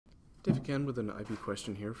Dave again with an IB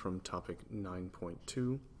question here from topic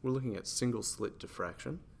 9.2. We're looking at single slit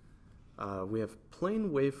diffraction. We have plane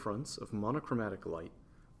wavefronts of monochromatic light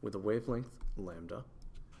with a wavelength lambda,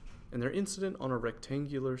 and they're incident on a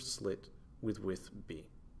rectangular slit with width b.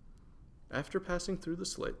 After passing through the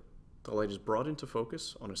slit, the light is brought into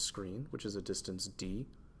focus on a screen, which is a distance d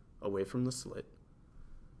away from the slit,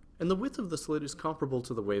 and the width of the slit is comparable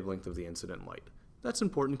to the wavelength of the incident light. That's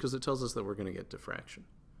important because it tells us that we're going to get diffraction.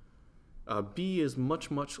 B is much,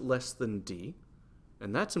 much less than D,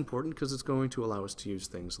 and that's important because it's going to allow us to use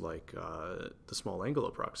things like the small angle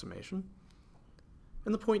approximation.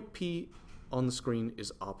 And the point P on the screen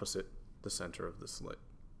is opposite the center of the slit.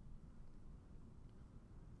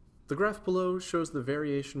 The graph below shows the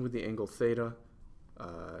variation with the angle theta.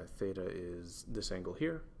 Theta is this angle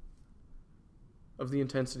here, of the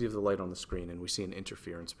intensity of the light on the screen, and we see an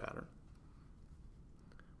interference pattern.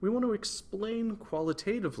 We want to explain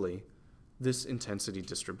qualitatively this intensity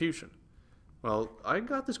distribution. Well, I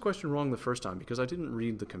got this question wrong the first time because I didn't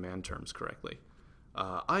read the command terms correctly.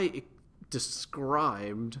 I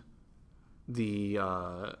described the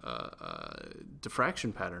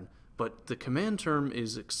diffraction pattern, but the command term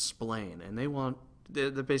is explain, and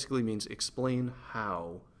that basically means explain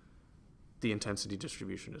how the intensity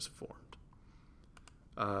distribution is formed.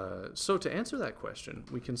 So to answer that question,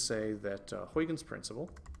 we can say that Huygens principle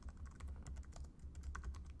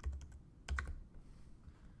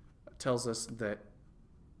tells us that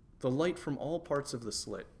the light from all parts of the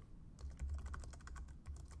slit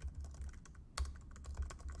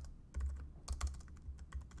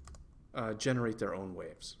generate their own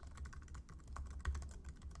waves.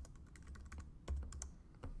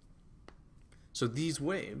 So these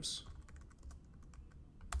waves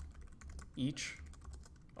each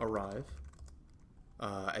arrive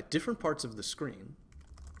at different parts of the screen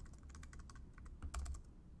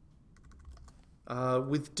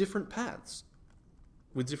with different paths,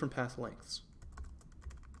 with different path lengths.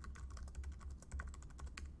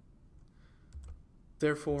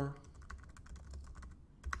 Therefore,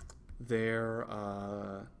 they're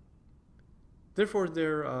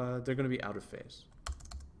going to be out of phase.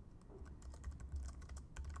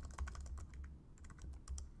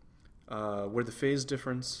 Where the phase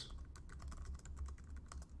difference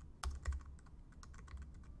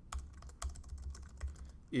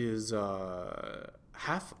is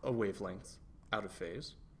half a wavelength out of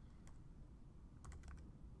phase,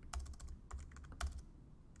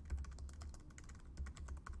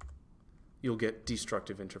 you'll get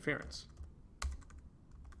destructive interference.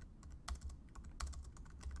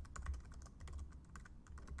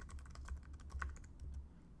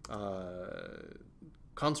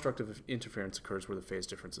 Constructive interference occurs where the phase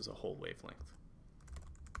difference is a whole wavelength.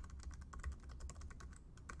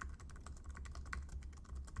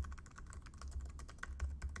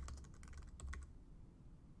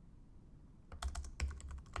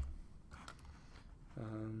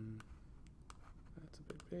 That's a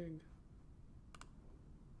bit big.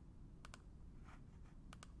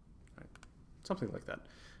 All right. Something like that.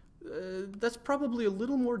 That's probably a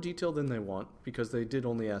little more detail than they want because they did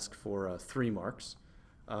only ask for 3 marks.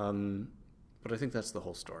 But I think that's the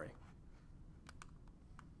whole story.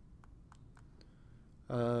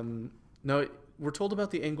 Now, we're told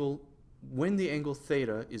about the angle, when the angle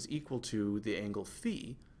theta is equal to the angle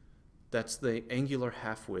phi, that's the angular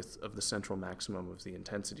half-width of the central maximum of the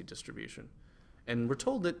intensity distribution. And we're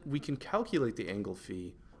told that we can calculate the angle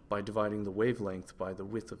phi by dividing the wavelength by the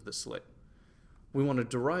width of the slit. We want to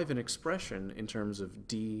derive an expression in terms of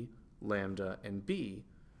d, lambda, and b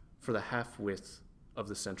for the half-width of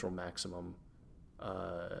the central maximum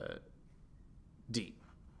d.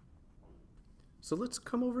 So let's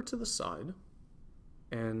come over to the side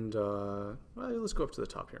and let's go up to the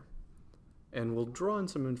top here. And we'll draw in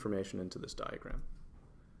some information into this diagram.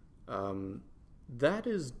 That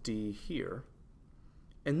is d here,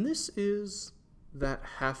 and this is that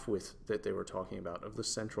half-width that they were talking about of the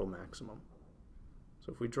central maximum.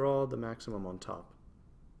 So if we draw the maximum on top,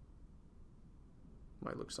 it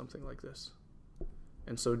might look something like this.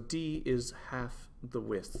 And so d is half the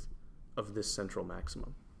width of this central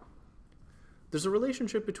maximum. There's a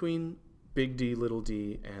relationship between big D, little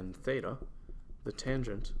d, and theta. The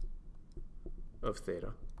tangent of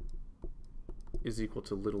theta is equal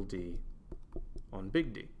to little d on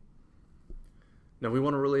big D. Now we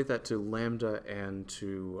want to relate that to lambda and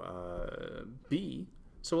to b,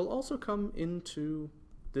 so we'll also come into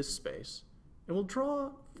this space, and we'll draw,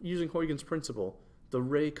 using Huygens' principle, the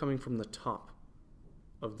ray coming from the top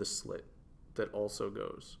of the slit that also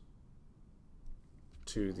goes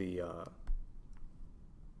to the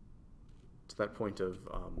to that point of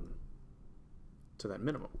to that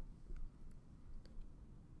minimum.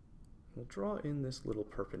 We'll draw in this little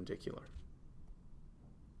perpendicular.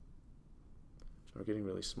 We're getting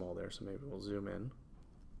really small there, so maybe we'll zoom in.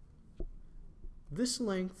 This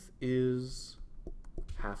length is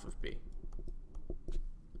half of b.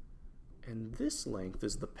 And this length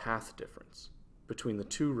is the path difference between the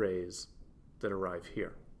two rays that arrive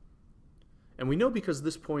here. And we know because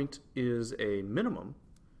this point is a minimum,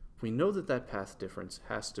 we know that that path difference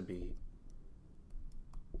has to be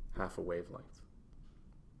half a wavelength.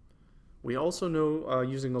 We also know,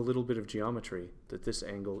 using a little bit of geometry, that this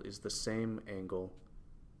angle is the same angle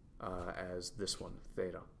as this one,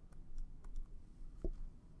 theta.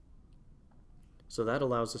 So that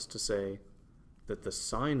allows us to say that the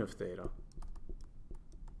sine of theta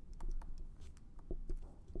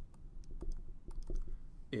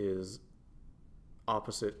is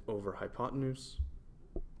opposite over hypotenuse,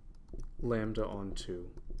 lambda on 2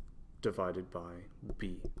 divided by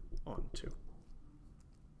b on 2.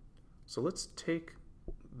 So let's take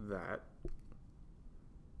that,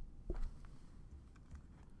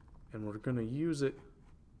 and we're going to use it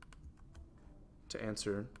to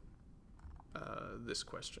answer this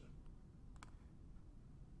question.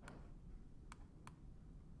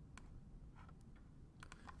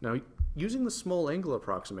 Now, using the small angle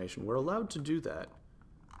approximation, we're allowed to do that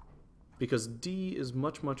because d is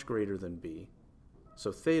much, much greater than b.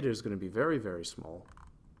 So theta is going to be very, very small.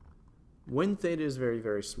 When theta is very,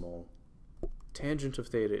 very small, tangent of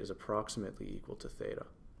theta is approximately equal to theta,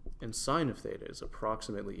 and sine of theta is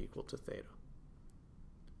approximately equal to theta.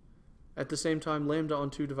 At the same time, lambda on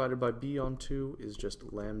 2 divided by b on 2 is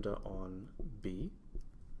just lambda on b.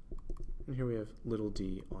 And here we have little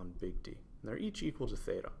d on big D. And they're each equal to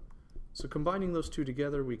theta. So combining those two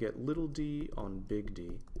together, we get little d on big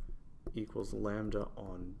D equals lambda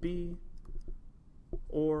on b,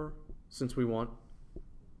 or since we want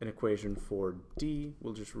an equation for d,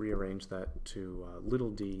 we'll just rearrange that to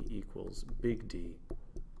little d equals big D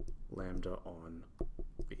lambda on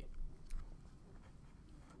b.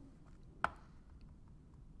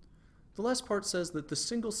 The last part says that the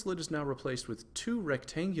single slit is now replaced with two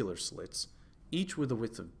rectangular slits, each with a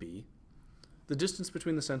width of b. The distance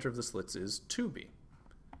between the center of the slits is 2b.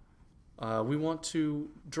 We want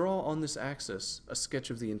to draw on this axis a sketch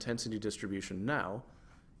of the intensity distribution now.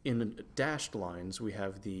 In dashed lines, we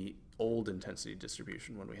have the old intensity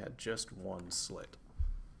distribution when we had just one slit.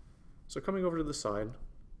 So coming over to the side,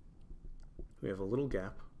 we have a little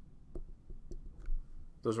gap.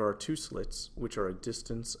 Those are our two slits, which are a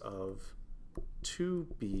distance of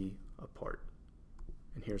 2b apart.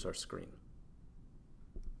 And here's our screen.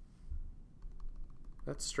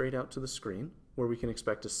 That's straight out to the screen, where we can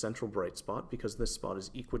expect a central bright spot because this spot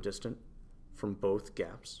is equidistant from both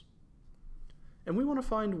gaps. And we want to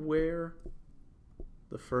find where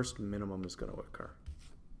the first minimum is going to occur.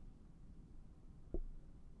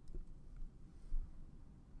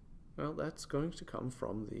 Well, that's going to come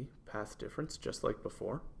from the path difference, just like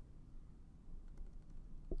before.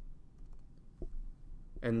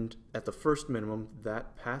 And at the first minimum,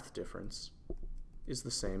 that path difference is the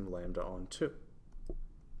same lambda on 2.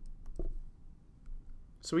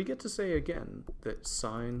 So we get to say again that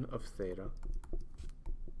sine of theta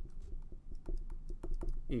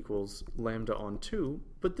equals lambda on 2,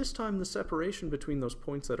 but this time the separation between those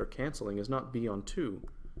points that are canceling is not b on 2,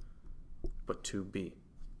 but 2b.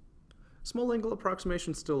 Small angle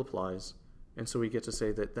approximation still applies, and so we get to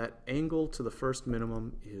say that that angle to the first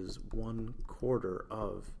minimum is 1/4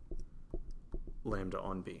 of lambda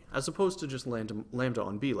on b, as opposed to just lambda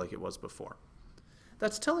on b like it was before.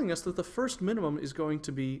 That's telling us that the first minimum is going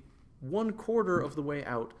to be 1/4 of the way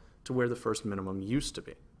out to where the first minimum used to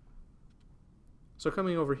be. So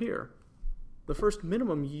coming over here, the first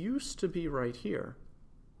minimum used to be right here,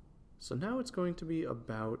 so now it's going to be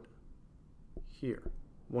about here,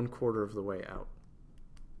 1/4 of the way out.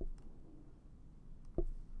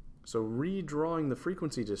 So redrawing the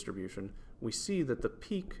frequency distribution, we see that the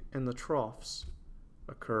peak and the troughs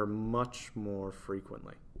occur much more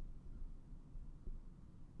frequently.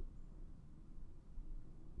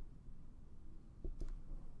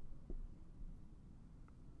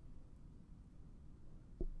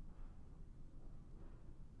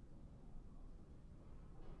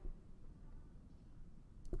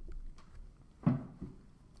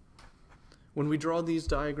 When we draw these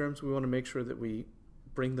diagrams, we want to make sure that we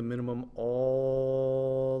bring the minimum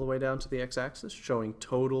all the way down to the x-axis, showing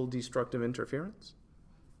total destructive interference.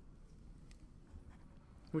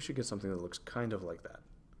 We should get something that looks kind of like that.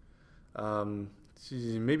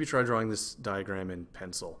 Maybe try drawing this diagram in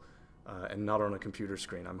pencil and not on a computer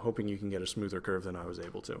screen. I'm hoping you can get a smoother curve than I was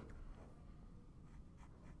able to.